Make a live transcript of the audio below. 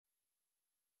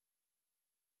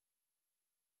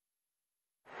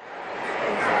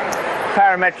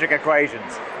Parametric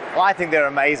equations. Well, I think they're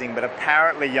amazing, but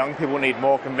apparently young people need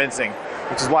more convincing,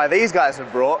 which is why these guys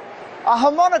have brought a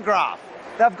harmonograph.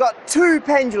 They've got two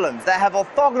pendulums that have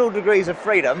orthogonal degrees of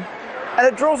freedom, and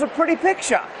it draws a pretty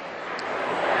picture.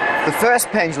 The first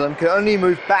pendulum can only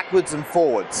move backwards and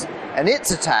forwards, and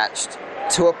it's attached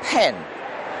to a pen.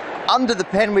 Under the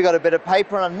pen we got a bit of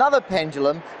paper and another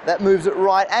pendulum that moves at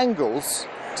right angles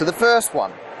to the first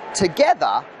one.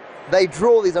 Together, they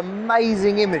draw these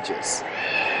amazing images.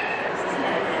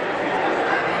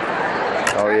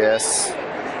 Oh yes.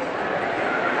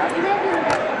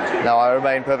 Now I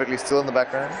remain perfectly still in the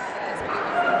background.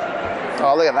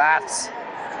 Oh, look at that.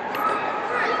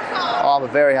 Oh, I'm a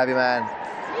very happy man.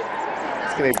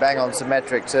 It's going to be bang on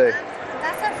symmetric too.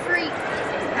 That's a freak.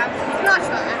 It's not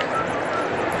sure.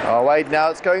 Oh wait, now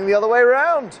it's going the other way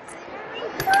around.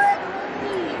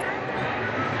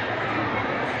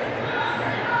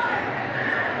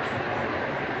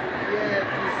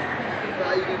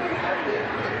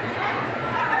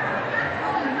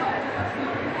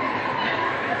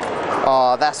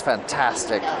 Oh, that's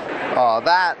fantastic. Oh,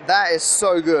 that is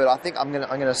so good. I think I'm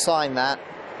gonna sign that.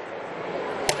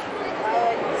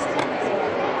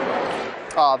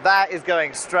 Oh, that is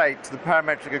going straight to the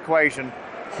Parametric Equation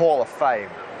Hall of Fame.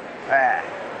 There.